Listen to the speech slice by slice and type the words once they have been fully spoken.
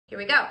Here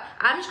we go.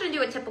 I'm just gonna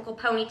do a typical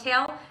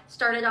ponytail.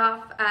 Started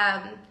off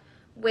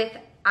with,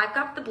 I've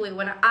got the blue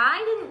one.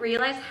 I didn't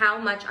realize how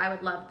much I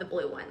would love the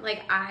blue one.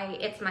 Like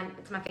it's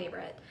my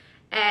favorite.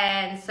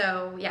 And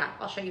so yeah,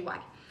 I'll show you why.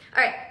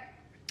 All right,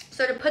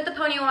 so to put the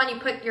pony on, you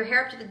put your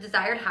hair up to the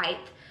desired height.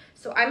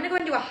 So I'm gonna go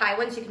and do a high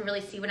one so you can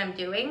really see what I'm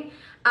doing.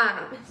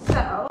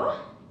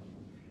 So,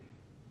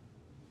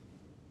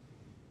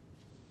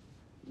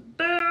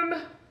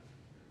 boom,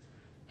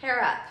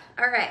 hair up.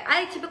 All right,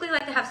 I typically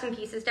like to have some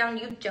pieces down.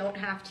 You don't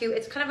have to.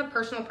 It's kind of a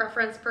personal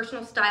preference,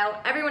 personal style.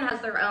 Everyone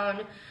has their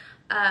own,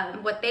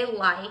 what they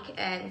like,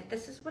 and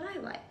this is what I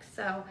like.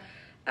 So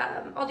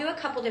I'll do a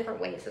couple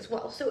different ways as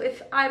well. So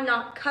if I'm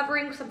not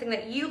covering something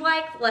that you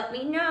like, let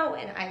me know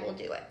and I will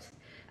do it.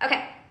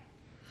 Okay,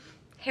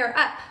 hair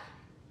up.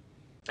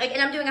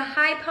 And I'm doing a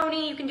high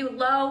pony. You can do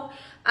low,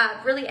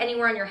 really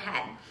anywhere on your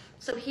head.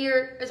 So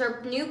here is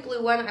our new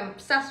blue one. I'm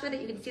obsessed with it.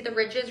 You can see the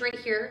ridges right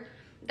here.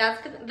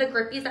 That's the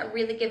grippies that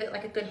really give it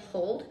like a good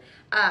hold.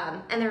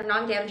 And they're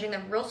non-damaging.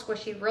 They're real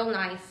squishy, real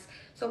nice.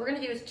 So what we're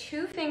gonna do is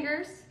 2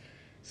 fingers,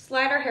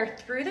 slide our hair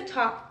through the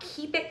top,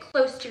 keep it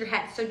close to your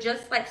head. So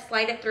just like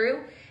slide it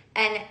through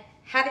and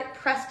have it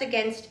pressed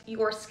against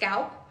your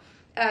scalp.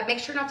 Make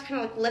sure not to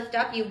kind of like lift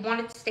up. You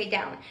want it to stay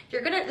down.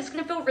 This is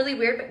gonna feel really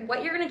weird, but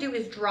what you're gonna do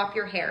is drop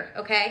your hair,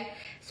 okay?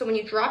 So when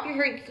you drop your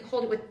hair, you can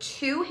hold it with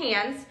 2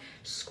 hands,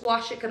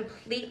 squash it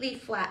completely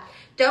flat.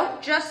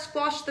 Don't just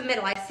squash the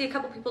middle. I see a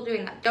couple people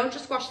doing that. Don't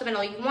just squash the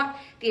middle. You want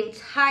the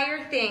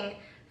entire thing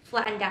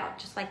flattened out,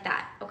 just like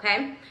that,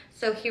 okay?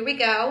 So here we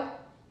go.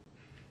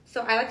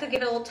 So I like to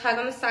give it a little tug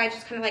on the side,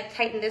 just kind of like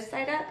tighten this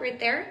side up right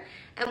there.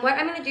 And what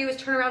I'm gonna do is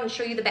turn around and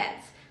show you the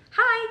bends.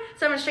 Hi,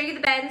 so I'm gonna show you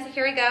the bends.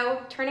 Here we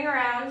go, turning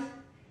around.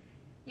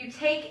 You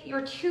take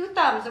your 2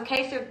 thumbs,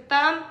 okay? So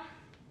thumb,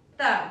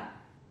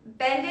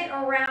 bend it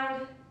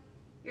around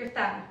your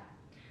thumb.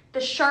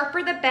 The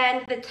sharper the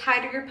bend, the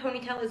tighter your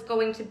ponytail is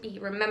going to be.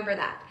 Remember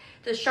that.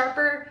 The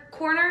sharper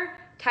corner,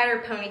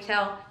 tighter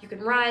ponytail. You can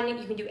run,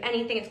 you can do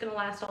anything, it's gonna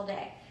last all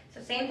day.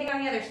 So same thing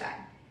on the other side.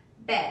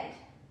 Bend,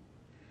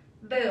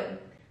 boom.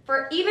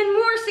 For even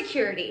more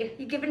security,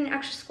 you give it an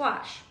extra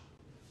squash.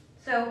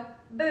 So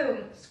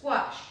boom,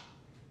 squash,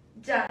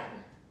 done.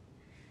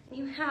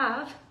 You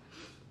have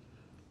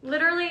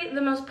literally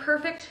the most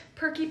perfect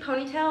perky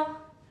ponytail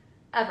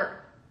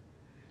ever.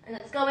 And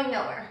it's going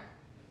nowhere.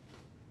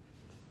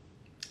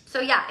 So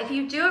yeah, if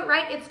you do it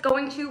right, it's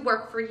going to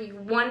work for you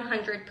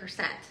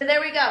 100%. So there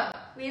we go.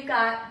 We've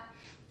got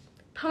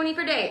pony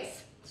for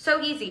days.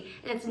 So easy,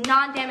 and it's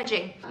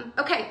non-damaging.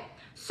 Okay,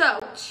 so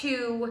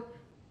to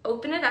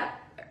open it up,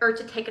 or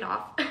to take it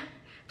off,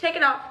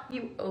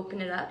 you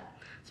open it up.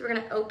 So we're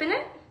gonna open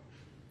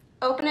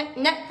it,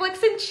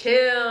 Netflix and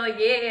chill,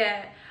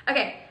 yeah.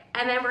 Okay,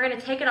 and then we're gonna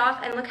take it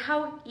off, and look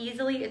how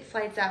easily it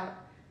slides out.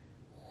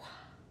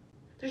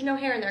 There's no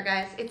hair in there,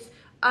 guys. It's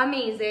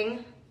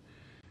amazing.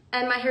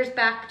 And my hair's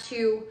back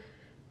to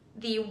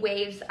the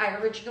waves I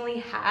originally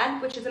had,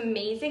 which is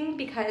amazing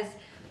because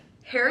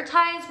hair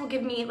ties will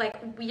give me like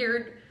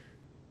weird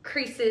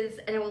creases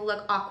and it will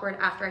look awkward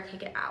after I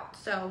take it out.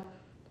 So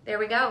there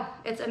we go.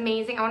 It's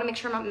amazing. I wanna make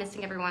sure I'm not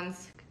missing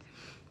everyone's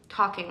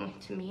talking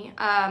to me.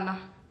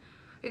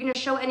 You're gonna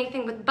show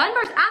anything with bun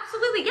bars?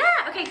 Absolutely,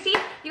 yeah. Okay, see,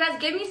 you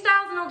guys give me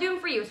styles and I'll do them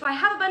for you. So I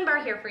have a bun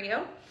bar here for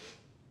you.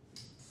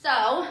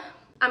 So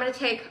I'm gonna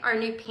take our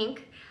new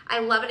pink. I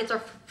love it, it's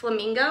our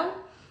flamingo.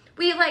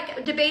 We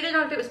like debated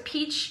on if it was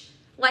peach,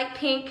 light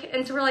pink,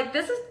 and so we're like,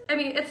 this is, I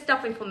mean, it's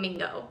definitely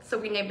flamingo. So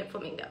we named it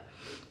flamingo.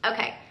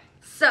 Okay,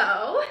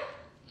 so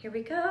here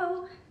we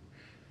go.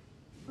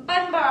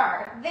 Bun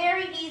bar,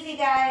 very easy,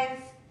 guys.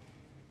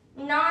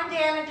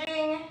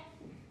 Non-damaging.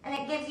 And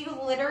it gives you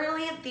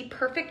literally the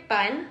perfect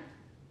bun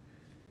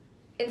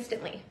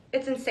instantly.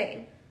 It's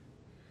insane.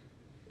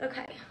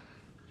 Okay.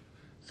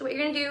 So what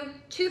you're gonna do,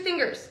 2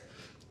 fingers,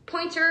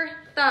 pointer,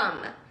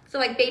 thumb. So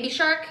like baby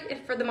shark,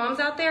 if for the moms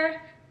out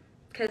there,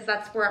 because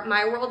that's where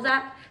my world's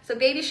at. So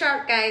baby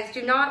shark, guys,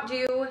 do not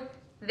do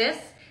this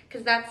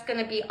because that's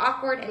gonna be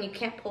awkward and you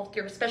can't pull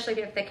through, especially if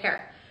you have thick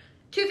hair.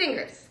 2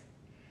 fingers,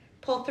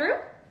 pull through,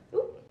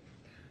 ooh,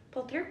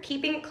 pull through,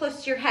 keeping it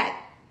close to your head,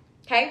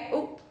 okay?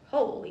 Oh,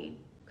 holy.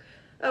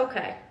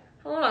 Okay,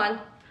 hold on.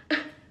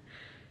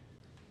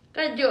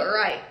 Gotta do it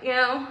right, you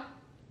know?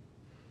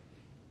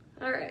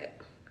 All right,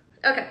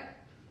 okay.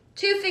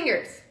 2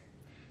 fingers,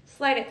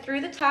 slide it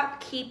through the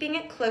top, keeping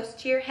it close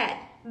to your head.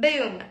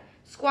 Boom,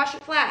 squash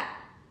it flat.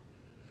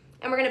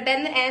 And we're gonna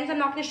bend the ends. I'm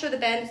not gonna show the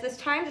bends this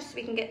time, just so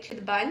we can get to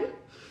the bun.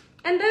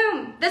 And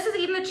boom, this is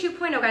even the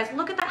 2.0, guys.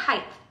 Look at that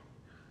height.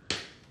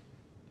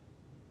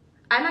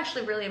 I'm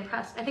actually really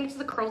impressed. I think it's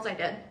the curls I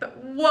did, but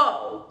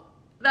whoa.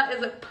 That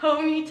is a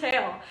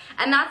ponytail.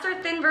 And that's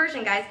our thin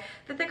version, guys.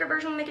 The thicker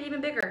version will make it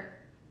even bigger.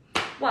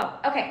 Whoa,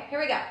 okay, here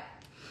we go.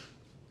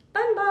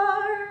 Bun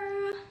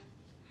bar.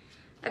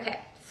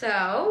 Okay,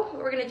 so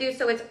what we're gonna do,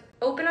 so it's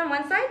open on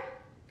one side,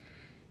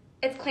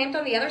 it's clamped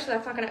on the other, so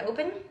that's not gonna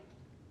open.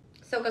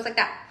 So it goes like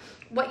that.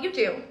 What you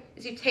do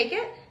is you take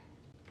it,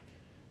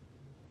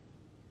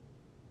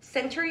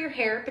 center your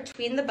hair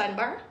between the bun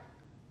bar,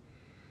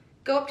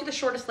 go up to the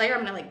shortest layer.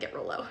 I'm gonna like get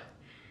real low.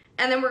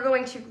 And then we're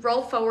going to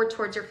roll forward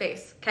towards your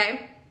face,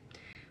 okay?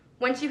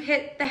 Once you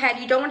hit the head,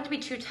 you don't want it to be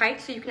too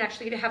tight so you can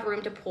actually have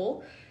room to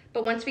pull.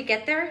 But once we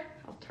get there,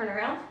 I'll turn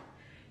around.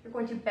 You're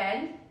going to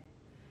bend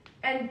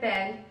and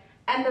bend.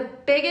 And the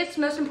biggest,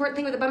 most important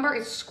thing with the bun bar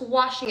is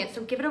squashing it.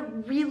 So give it a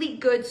really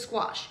good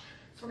squash.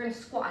 So we're gonna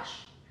squash.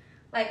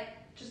 Like,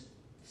 just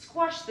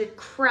squash the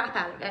crap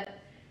out of it.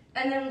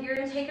 And then you're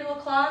gonna take your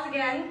little claws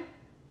again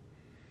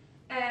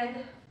and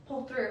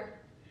pull through.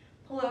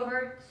 Pull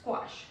over,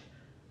 squash.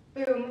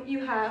 Boom,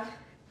 you have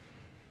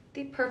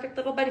the perfect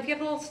little bun. If you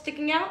have a little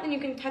sticking out, then you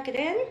can tuck it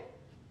in.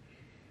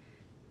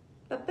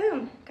 But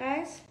boom,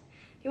 guys.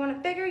 If you want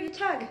it bigger, you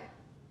tug.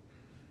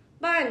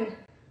 Bun.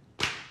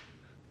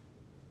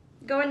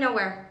 Going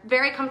nowhere.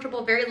 Very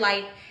comfortable, very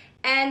light,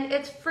 and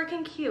it's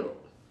freaking cute.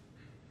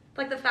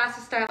 Like the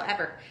fastest style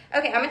ever.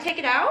 Okay, I'm gonna take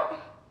it out.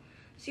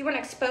 So you wanna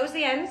expose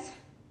the ends,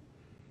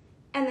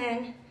 and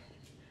then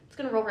it's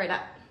gonna roll right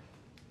up.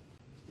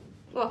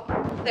 Well,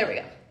 there we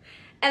go.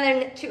 And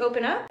then to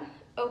open up,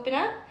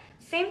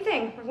 same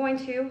thing. We're going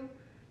to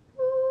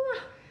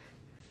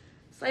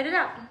slide it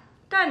out.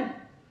 Done.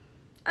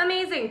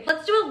 Amazing.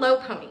 Let's do a low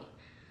pony.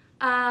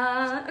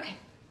 Okay.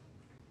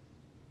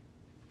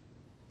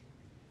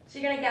 So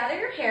you're gonna gather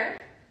your hair,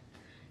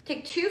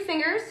 take 2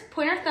 fingers,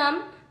 point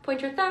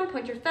your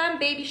thumb,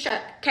 baby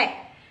shark. Okay.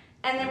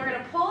 And then we're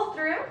gonna pull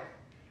through,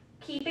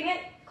 keeping it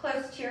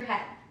close to your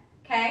head.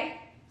 Okay?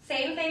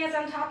 Same thing as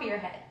on top of your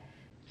head.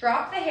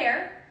 Drop the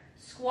hair,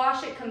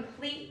 squash it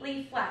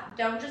completely flat.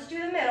 Don't just do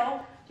the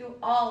middle, do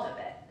all of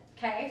it.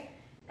 Okay?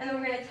 And then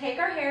we're gonna take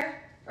our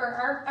hair, or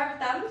our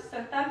thumbs,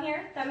 so thumb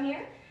here,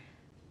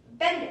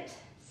 bend it.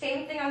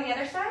 Same thing on the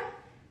other side,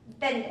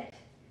 bend it.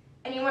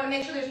 And you want to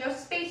make sure there's no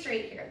space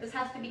right here. This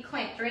has to be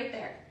clamped right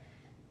there.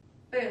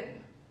 Boom.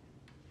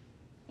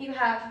 You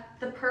have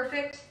the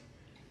perfect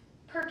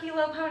perky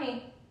low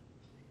pony.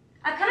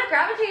 I've kind of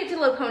gravitated to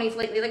low ponies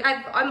lately. Like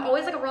I'm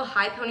always like a real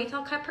high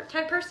ponytail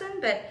type person,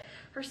 but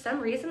for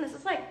some reason this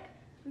is like,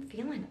 I'm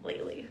feeling it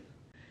lately.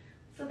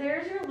 So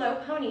there's your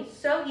low pony.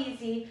 So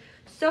easy,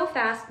 so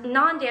fast,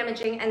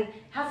 non-damaging, and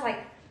has like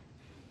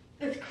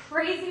this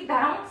crazy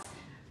bounce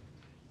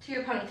to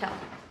your ponytail.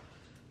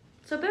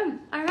 So boom.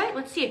 All right,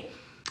 let's see.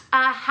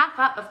 Half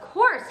up, of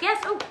course.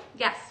 Yes. Oh,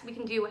 yes, we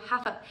can do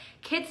half up.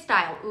 Kid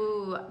style.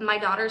 Ooh, my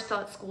daughter's still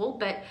at school,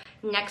 but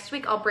next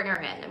week I'll bring her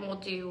in and we'll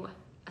do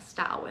a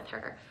style with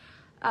her.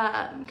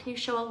 Can you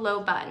show a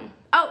low bun?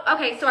 Oh,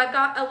 okay, so I've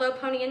got a low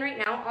pony in right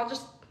now. I'll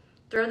just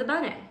throw the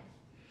bun in.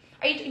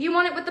 You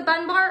want it with the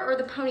bun bar or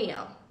the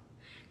ponytail?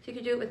 So you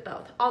can do it with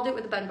both. I'll do it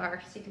with the bun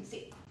bar so you can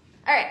see.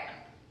 All right.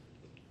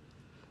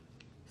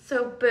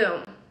 So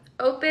boom.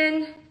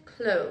 Open,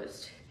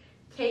 closed.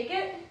 Take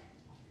it.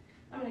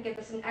 I'm gonna give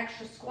this an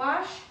extra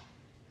squash.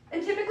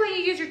 And typically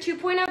you use your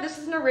 2.0. This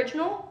is an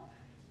original.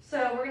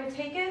 So we're gonna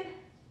take it,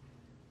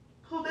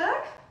 pull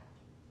back,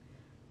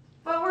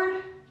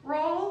 forward,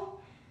 roll,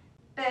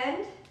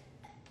 bend,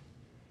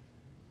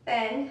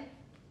 bend,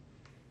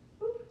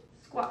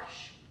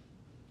 squash.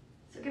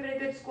 So give it a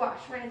good squash.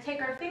 We're gonna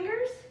take our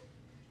fingers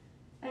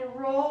and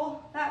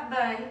roll that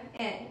bun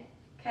in,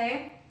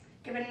 okay?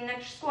 Give it an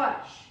extra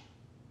squash.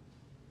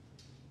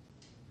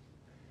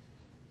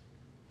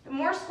 The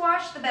more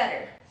squash, the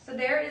better. So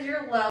there is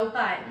your low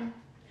bun.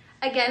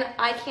 Again,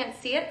 I can't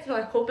see it, so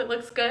I hope it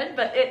looks good,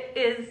 but it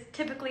is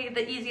typically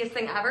the easiest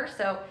thing ever,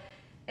 so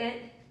I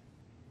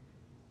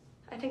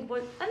think it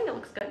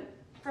looks good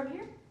from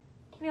here.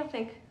 What do y'all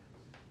think?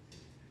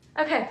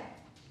 Okay,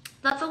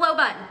 that's a low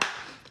bun.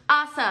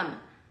 Awesome.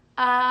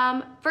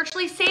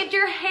 Virtually saved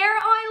your hair.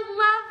 Oh, I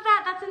love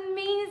that. That's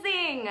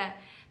amazing.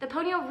 The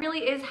ponytail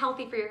really is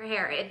healthy for your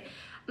hair.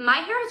 My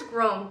hair has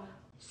grown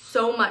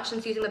so much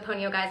since using the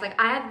ponytail, guys. Like,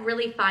 I had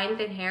really fine,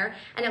 thin hair,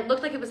 and it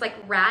looked like it was like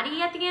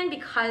ratty at the end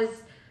because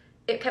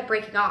it kept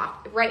breaking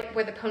off right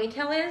where the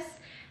ponytail is.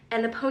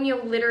 And the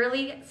ponytail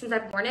literally, since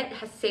I've worn it,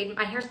 has saved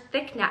my hair's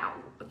thick now.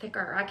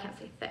 Thicker, I can't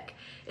say thick.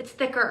 It's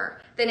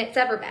thicker than it's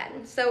ever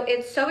been. So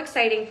it's so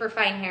exciting for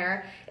fine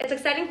hair. It's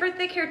exciting for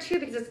thick hair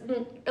too because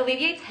it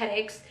alleviates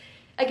headaches.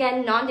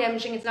 Again,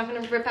 non-damaging. It's not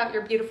gonna rip out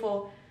your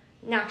beautiful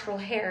natural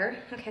hair.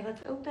 Okay,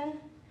 let's open,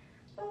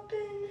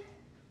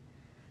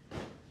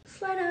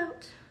 slide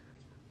out,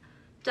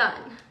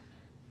 done.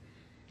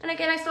 And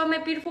again, I still have my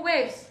beautiful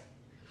waves.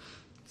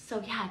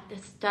 So yeah,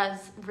 this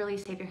does really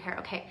save your hair.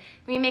 Okay,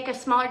 we make a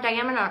smaller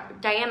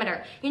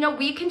diameter. You know,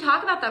 we can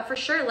talk about that for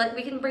sure.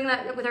 We can bring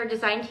that with our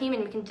design team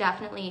and we can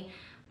definitely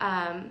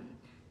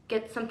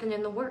get something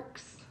in the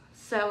works.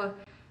 So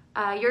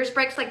yours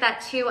breaks like that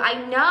too.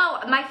 I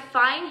know, my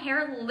fine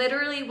hair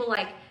literally will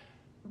like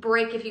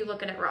break if you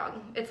look at it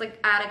wrong. It's like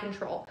out of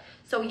control.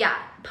 So yeah,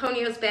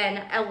 ponytail's been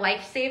a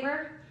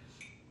lifesaver.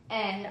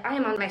 And I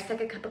am on my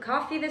second cup of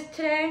coffee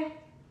today.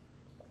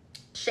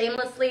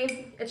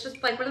 Shamelessly. It's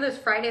just like one of those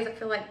Fridays that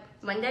feel like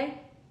Monday.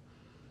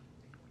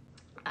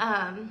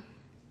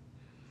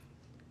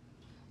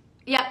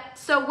 Yeah,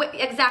 so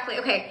exactly.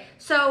 Okay,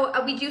 so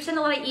we do send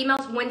a lot of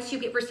emails once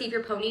you receive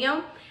your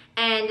ponytail.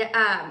 And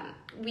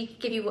we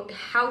give you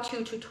how-to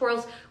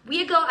tutorials.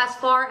 We go as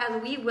far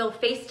as we will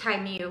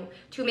FaceTime you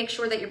to make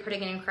sure that you're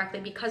putting it in correctly,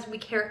 because we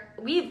care,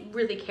 we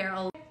really care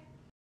a lot.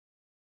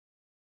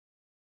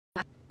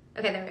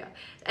 Okay, there we go.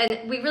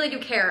 And we really do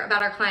care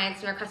about our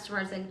clients and our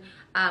customers, and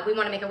we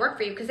want to make it work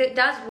for you because it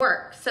does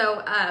work.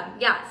 So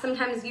yeah,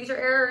 sometimes user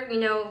error, you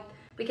know,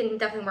 we can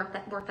definitely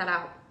work that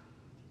out.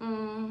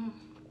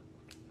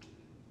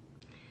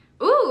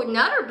 Ooh,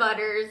 Nutter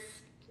Butters.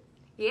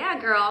 Yeah,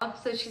 girl.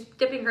 So she's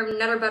dipping her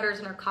Nutter Butters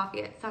in her coffee.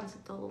 It sounds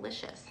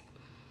delicious.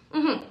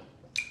 All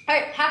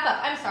right, half up.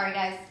 I'm sorry,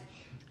 guys.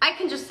 I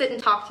can just sit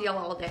and talk to y'all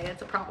all day.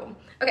 It's a problem.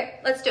 Okay,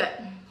 let's do it.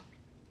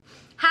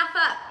 Half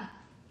up.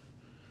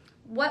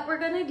 What we're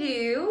gonna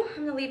do,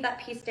 I'm gonna leave that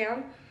piece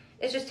down,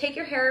 is just take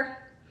your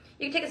hair.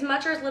 You can take as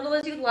much or as little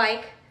as you'd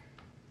like.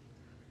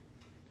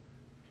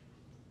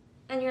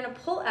 And you're gonna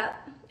pull up.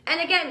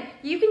 And again,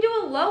 you can do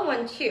a low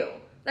one too.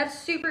 That's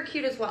super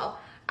cute as well.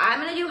 I'm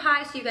gonna do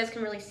high so you guys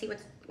can really see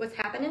what's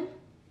happening.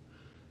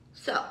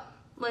 So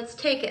let's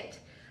take it.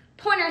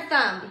 Pointer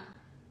thumb,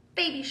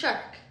 baby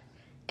shark.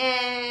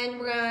 And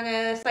we're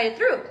gonna slide it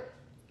through.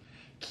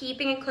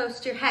 Keeping it close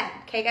to your head,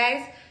 okay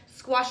guys?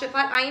 Squash it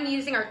flat. I am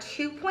using our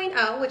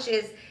 2.0, which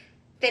is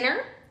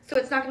thinner, so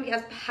it's not gonna be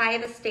as high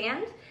of a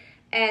stand.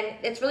 And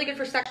it's really good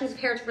for sections of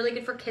hair. It's really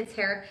good for kids'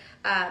 hair.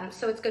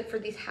 So it's good for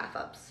these half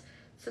ups,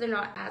 so they're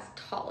not as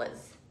tall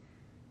as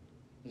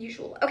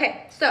usual.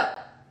 Okay, so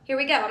here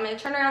we go. I'm gonna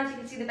turn around so you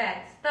can see the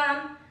bends.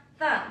 Thumb,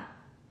 thumb,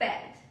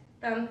 bend.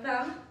 Thumb,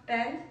 thumb,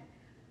 bend,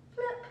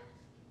 flip.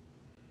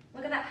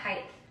 Look at that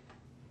height.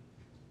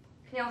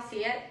 Can y'all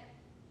see it?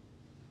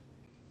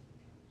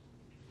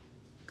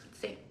 Let's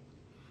see.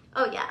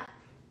 Oh yeah.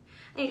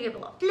 I need to give a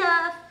little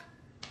fluff.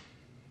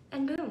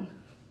 And boom.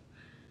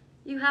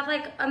 You have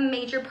like a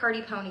major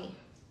party pony.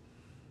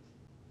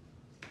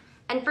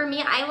 And for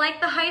me, I like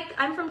the height.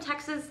 I'm from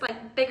Texas,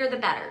 like bigger the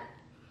better.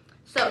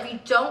 So if you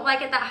don't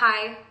like it that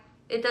high,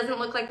 it doesn't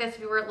look like this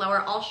if you were it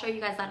lower. I'll show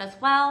you guys that as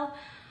well.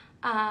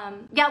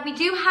 Yeah, we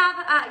do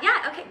have,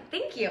 yeah, okay,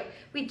 thank you.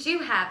 We do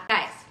have,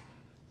 guys,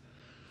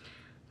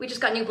 we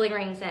just got new bling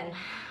rings in,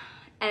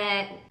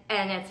 and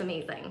it's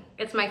amazing.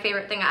 It's my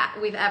favorite thing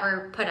we've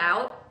ever put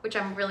out, which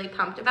I'm really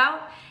pumped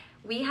about.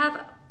 We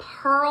have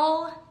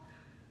pearl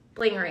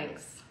bling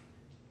rings.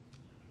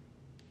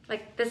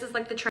 Like, this is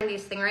like the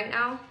trendiest thing right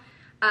now.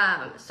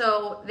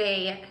 So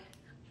they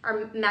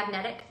are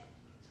magnetic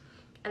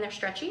and they're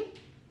stretchy.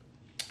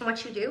 And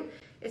what you do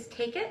is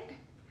take it,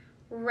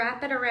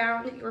 wrap it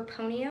around your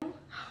ponytail.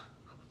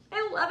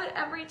 I love it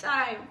every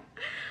time.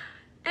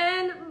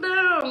 And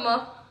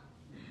boom.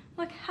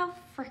 Look how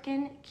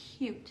freaking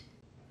cute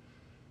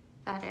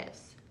that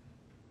is.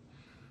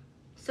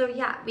 So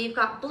yeah, we've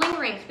got bling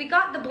rings. We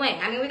got the bling.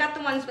 I mean, we got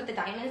the ones with the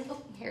diamonds.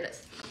 Oh, here it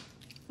is.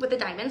 With the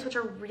diamonds, which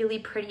are really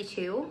pretty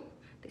too.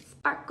 They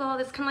sparkle.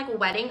 This is kind of like a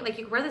wedding. Like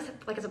you can wear this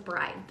like as a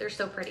bride. They're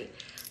so pretty.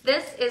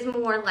 This is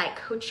more like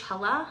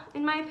Coachella,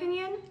 in my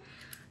opinion.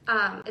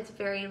 It's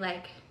very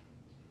like,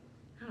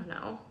 I don't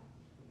know,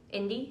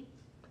 indie.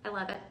 I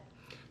love it.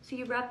 So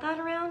you wrap that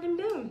around and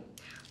boom.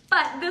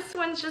 But this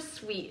one's just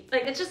sweet.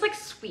 Like, it's just like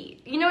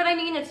sweet. You know what I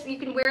mean? It's, you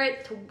can wear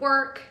it to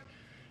work.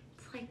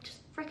 It's like just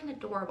freaking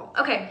adorable.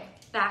 Okay,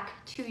 back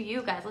to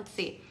you guys. Let's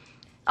see.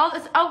 Oh,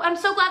 I'm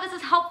so glad this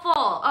is helpful.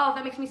 Oh,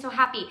 that makes me so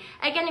happy.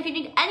 Again, if you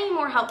need any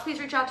more help, please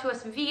reach out to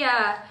us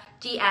via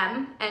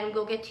DM and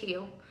we'll get to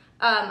you.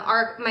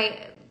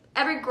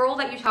 Every girl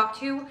that you talk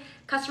to,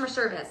 customer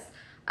service,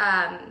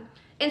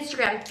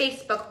 Instagram,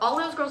 Facebook, all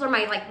those girls are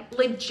my like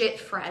legit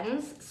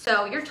friends.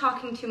 So you're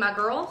talking to my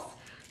girls.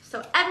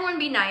 So everyone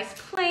be nice,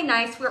 play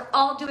nice. We're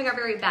all doing our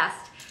very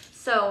best.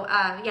 So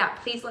yeah,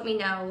 please let me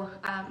know,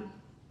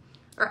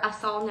 or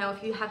us all know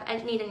if you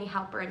need any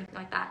help or anything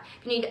like that.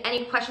 If you need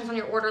any questions on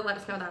your order, let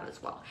us know that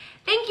as well.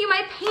 Thank you,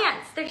 my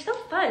pants. They're so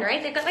fun,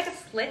 right? They've got like a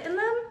slit in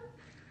them.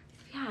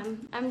 Yeah,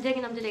 I'm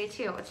digging them today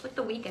too. It's like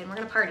the weekend, we're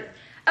gonna party.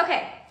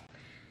 Okay,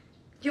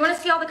 do you wanna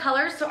see all the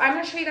colors? So I'm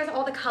gonna show you guys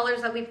all the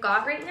colors that we've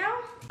got right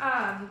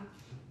now.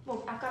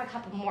 Well, I've got a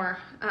couple more,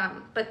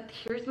 but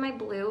here's my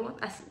blue.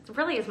 This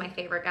really is my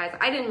favorite, guys.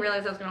 I didn't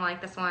realize I was gonna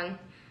like this one,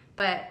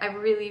 but I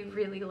really,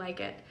 really like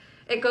it.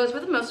 It goes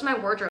with most of my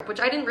wardrobe, which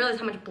I didn't realize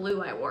how much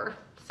blue I wore.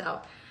 So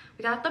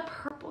we got the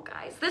purple,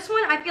 guys. This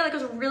one I feel like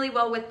goes really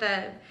well with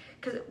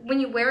because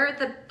when you wear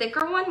the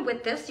thicker one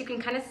with this, you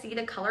can kind of see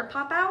the color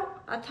pop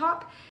out on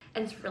top,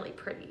 and it's really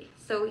pretty.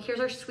 So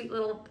here's our sweet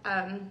little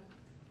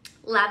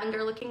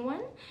lavender looking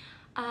one.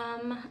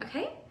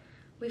 Okay,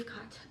 we've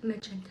got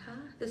magenta.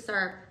 This is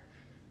our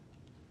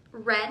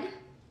red.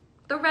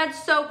 The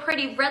red's so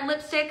pretty. Red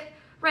lipstick,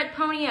 red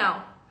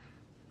ponytail,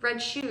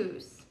 red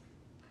shoes.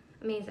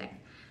 Amazing.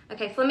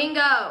 Okay,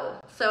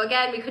 flamingo. So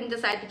again, we couldn't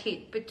decide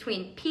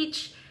between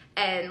peach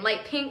and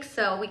light pink,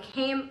 so we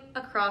came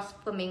across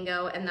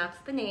flamingo, and that's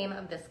the name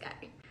of this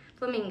guy,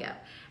 flamingo. And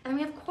then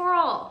we have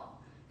coral.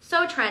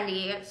 So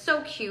trendy,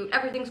 so cute.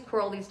 Everything's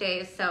coral these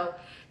days. So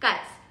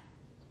guys,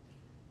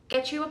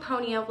 get you a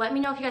ponytail. Let me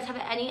know if you guys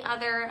have any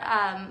other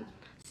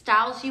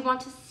styles you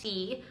want to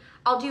see.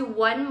 I'll do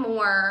one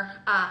more.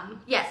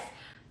 Yes,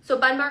 So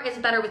bun bar is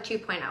better with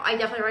 2.0. I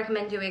definitely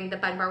recommend doing the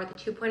bun bar with the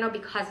 2.0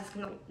 because it's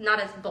not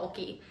as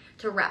bulky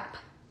to wrap.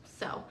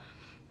 So,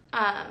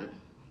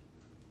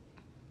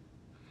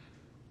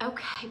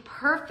 okay,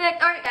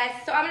 perfect. All right, guys,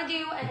 so I'm gonna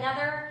do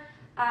another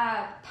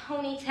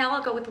ponytail.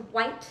 I'll go with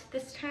white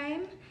this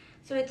time.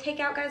 So to take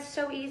out, guys,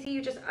 so easy.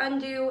 You just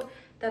undo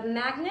the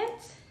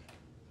magnet.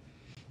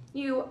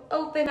 You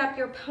open up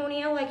your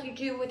ponytail like you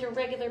do with your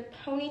regular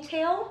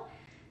ponytail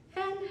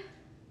and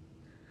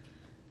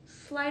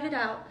slide it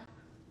out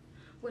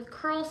with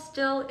curls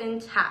still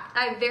intact.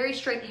 I have very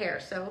straight hair,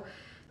 so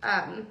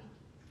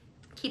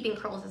keeping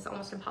curls is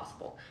almost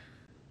impossible.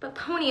 But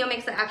ponytail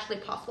makes it actually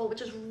possible,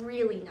 which is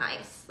really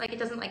nice. Like, it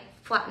doesn't like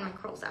flatten my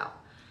curls out.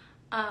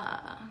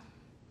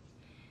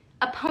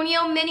 A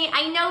ponytail mini,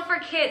 I know, for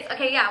kids.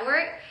 Okay, yeah,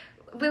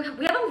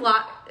 we have a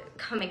lot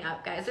coming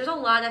up, guys. There's a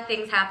lot of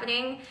things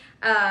happening.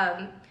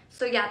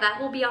 So yeah, that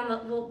will be on the,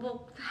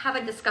 we'll have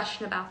a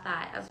discussion about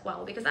that as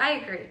well, because I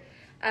agree.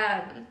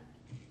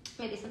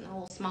 Maybe something a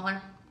little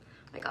smaller.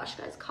 Oh my gosh,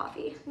 guys,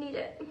 coffee, need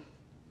it.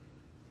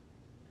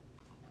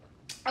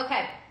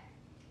 Okay.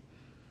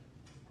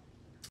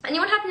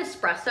 Anyone have an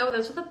espresso?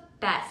 Those are the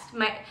best.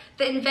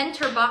 The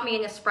inventor bought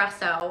me an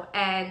espresso,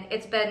 and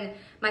it's been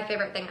my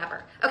favorite thing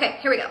ever. Okay,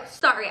 here we go.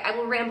 Sorry, I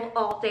will ramble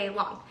all day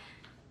long.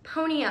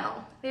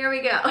 Ponytail, there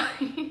we go.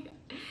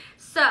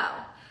 So,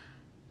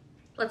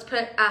 let's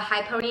put a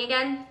high pony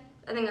again.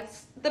 I think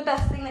that's the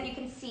best thing that you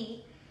can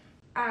see.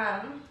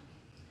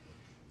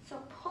 So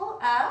pull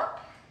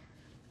up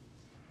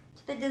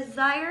to the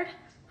desired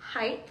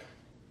height.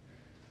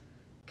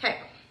 Okay,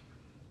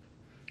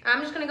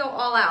 I'm just gonna go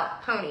all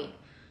out, pony.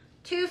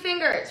 2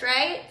 fingers,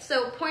 right?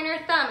 So pointer,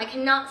 thumb. I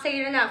cannot say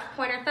it enough.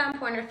 Pointer, thumb,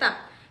 pointer, thumb.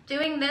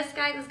 Doing this,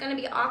 guys, is gonna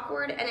be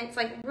awkward, and it's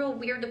like real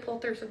weird to pull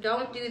through, so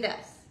don't do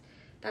this.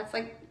 That's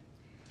like,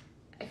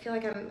 I feel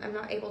like I'm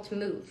not able to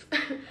move.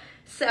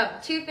 So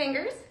 2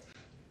 fingers.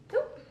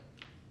 Oop.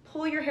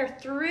 Pull your hair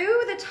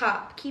through the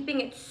top, keeping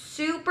it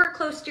super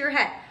close to your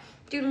head.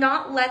 Do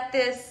not let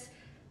this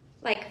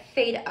like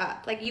fade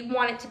up. Like, you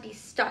want it to be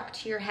stuck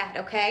to your head,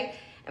 okay?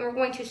 And we're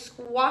going to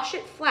squash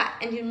it flat,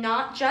 and do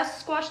not just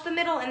squash the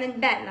middle and then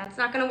bend. That's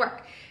not gonna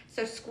work.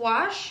 So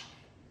squash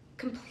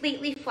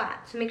completely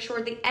flat, so make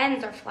sure the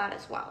ends are flat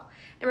as well.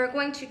 And we're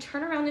going to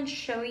turn around and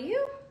show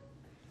you.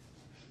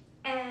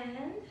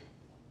 And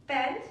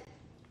bend,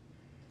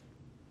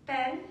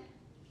 bend,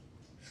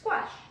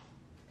 squash,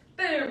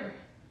 boom.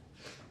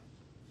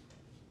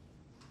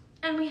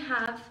 And we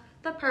have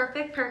the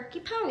perfect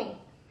perky pony.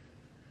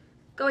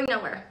 Going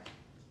nowhere.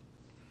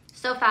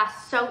 So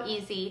fast, so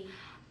easy.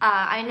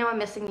 I know I'm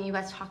missing you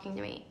guys talking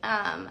to me.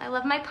 I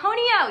love my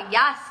ponyo.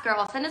 Yes,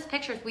 girl, send us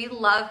pictures. We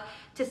love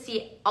to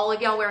see all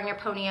of y'all wearing your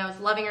ponyos,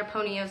 loving your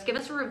ponyos. Give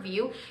us a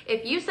review.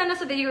 If you send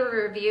us a video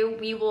review,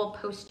 we will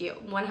post you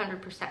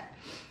 100%.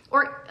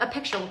 Or a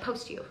picture, we'll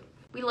post you.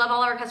 We love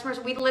all our customers.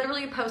 We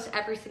literally post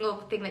every single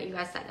thing that you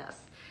guys send us.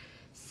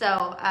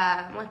 So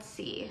let's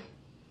see.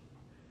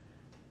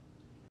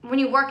 When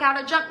you work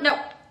out a jump, no,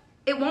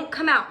 it won't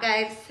come out,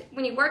 guys.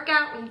 When you work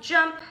out, when you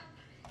jump,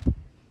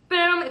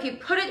 boom, if you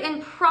put it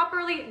in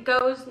properly, it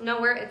goes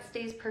nowhere. It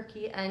stays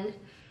perky and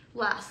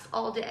lasts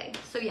all day.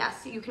 So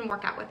yes, you can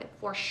work out with it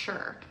for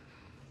sure.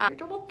 Thank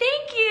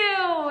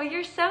you.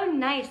 You're so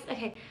nice.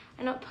 Okay,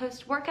 I don't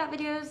post workout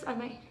videos on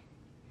my...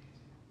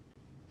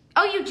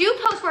 Oh, you do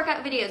post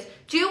workout videos.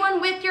 Do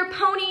one with your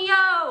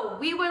ponyo.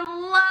 We would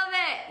love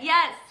it.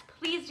 Yes,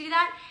 please do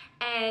that.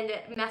 And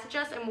message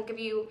us, and we'll give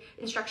you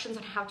instructions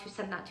on how to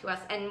send that to us.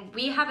 And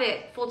we have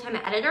a full-time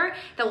editor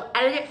that will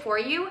edit it for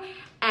you,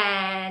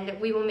 and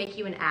we will make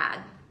you an ad.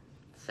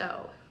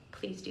 So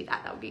please do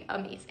that. That would be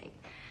amazing.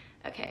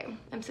 Okay,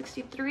 I'm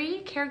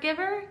 63,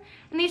 caregiver,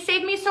 and they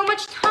saved me so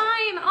much time.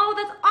 Oh,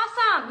 that's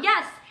awesome.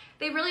 Yes,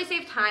 they really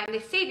save time.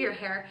 They save your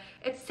hair.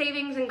 It's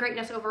savings and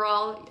greatness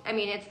overall. I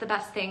mean, it's the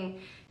best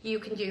thing you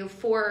can do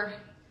for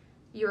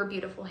your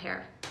beautiful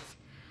hair.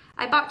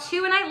 I bought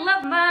 2 and I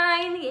love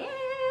mine. Yeah.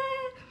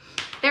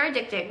 They're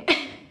addicting.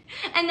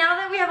 And now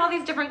that we have all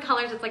these different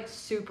colors, it's like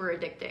super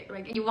addicting.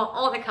 Like, you want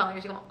all the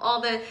colors, you want all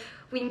the,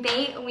 we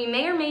may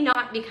or may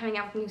not be coming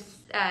out with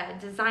new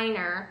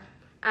designer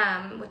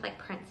with like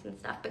prints and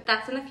stuff, but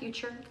that's in the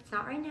future. It's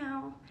not right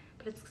now,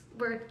 but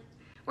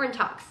we're in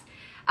talks.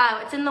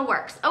 It's in the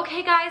works.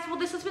 Okay, guys, well,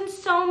 this has been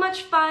so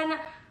much fun.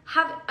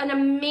 Have an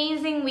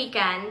amazing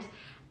weekend,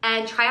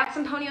 and try out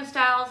some ponyo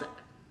styles.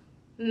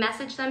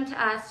 Message them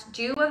to us.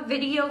 Do a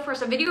video for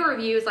us. A video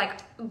review is like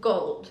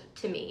gold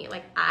to me.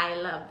 Like, I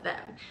love them.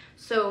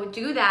 So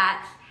do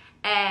that,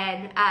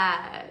 and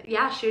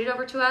yeah, shoot it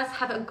over to us.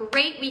 Have a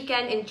great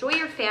weekend. Enjoy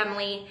your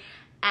family,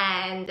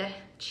 and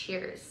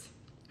cheers.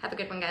 Have a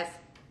good one, guys.